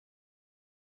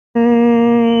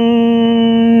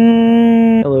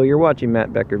watching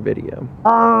Matt Becker video.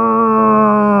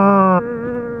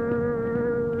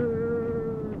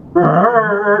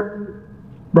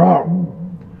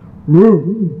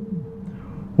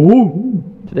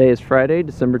 Today is Friday,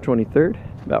 December 23rd,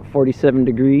 about 47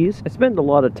 degrees. I spent a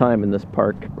lot of time in this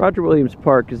park. Roger Williams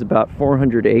Park is about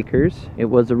 400 acres. It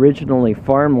was originally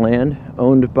farmland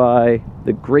owned by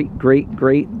the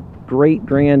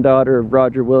great-great-great-great-granddaughter of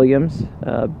Roger Williams,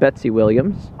 Betsy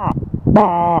Williams.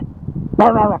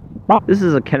 This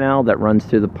is a canal that runs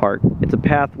through the park. It's a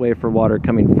pathway for water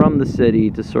coming from the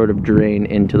city to sort of drain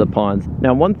into the ponds.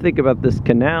 Now, one thing about this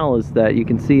canal is that you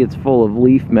can see it's full of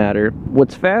leaf matter.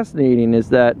 What's fascinating is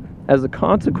that as a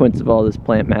consequence of all this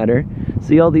plant matter,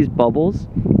 see all these bubbles?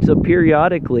 So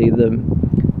periodically the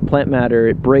plant matter,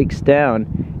 it breaks down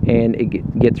and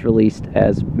it gets released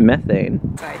as methane.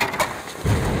 Hey,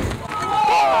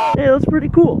 that's pretty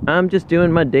cool. I'm just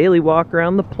doing my daily walk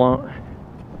around the plant.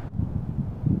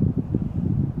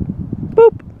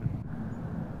 Boop!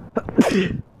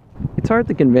 It's hard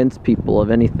to convince people of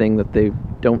anything that they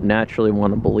don't naturally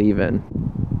want to believe in.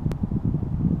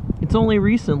 It's only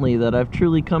recently that I've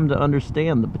truly come to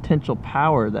understand the potential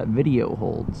power that video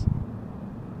holds.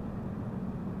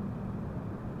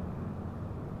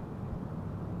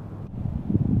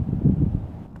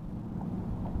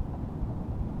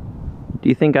 Do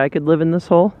you think I could live in this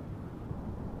hole?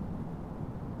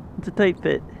 It's a tight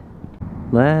fit.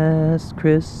 Last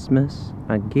Christmas,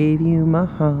 I gave you my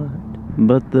heart,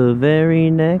 but the very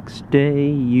next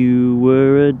day, you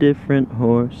were a different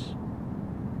horse.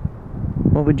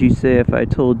 What would you say if I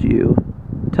told you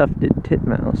tufted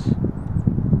titmouse?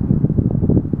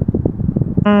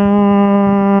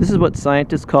 This is what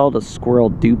scientists call a squirrel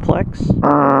duplex.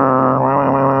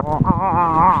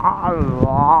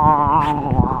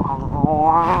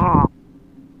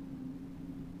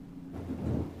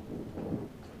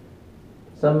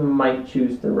 Some might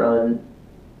choose to run,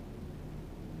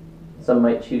 some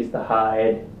might choose to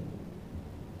hide,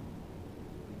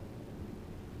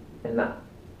 and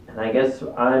I guess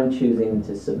I'm choosing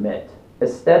to submit.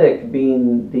 Aesthetic,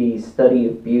 being the study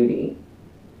of beauty,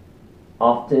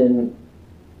 often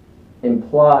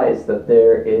implies that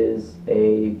there is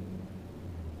a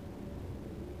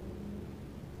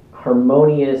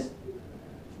harmonious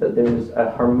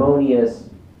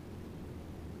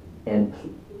and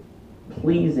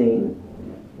pleasing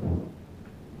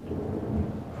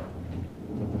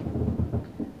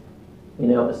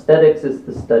aesthetics is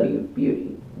the study of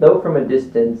beauty. Though from a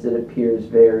distance it appears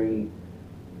very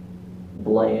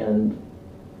bland,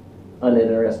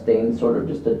 uninteresting, sort of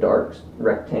just a dark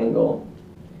rectangle,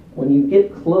 when you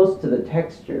get close to the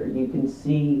texture, you can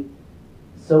see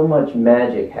so much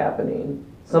magic happening.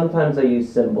 Sometimes I use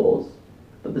symbols,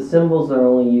 but the symbols are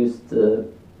only used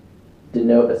to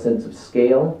denote a sense of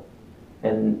scale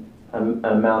and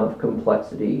amount of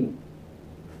complexity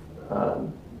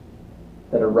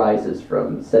that arises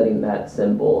from setting that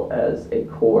symbol as a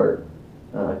core.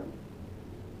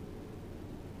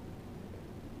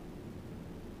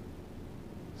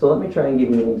 So let me try and give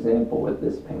you an example with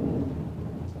this painting.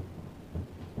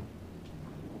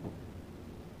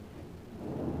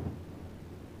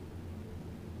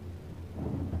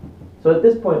 So at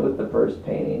this point with the first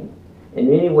painting, in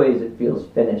many ways it feels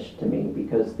finished to me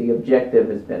because the objective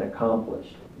has been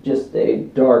accomplished. Just a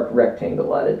dark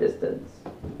rectangle at a distance.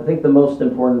 I think the most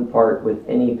important part with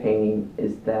any painting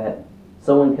is that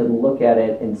someone can look at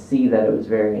it and see that it was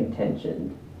very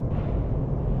intentioned.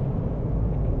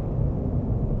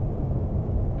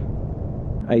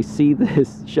 I see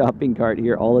this shopping cart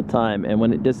here all the time, and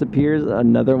when it disappears,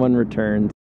 another one returns.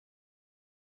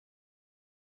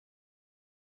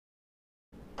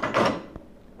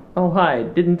 Oh hi,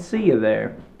 didn't see you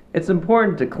there. It's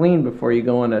important to clean before you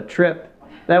go on a trip.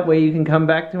 That way you can come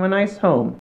back to a nice home.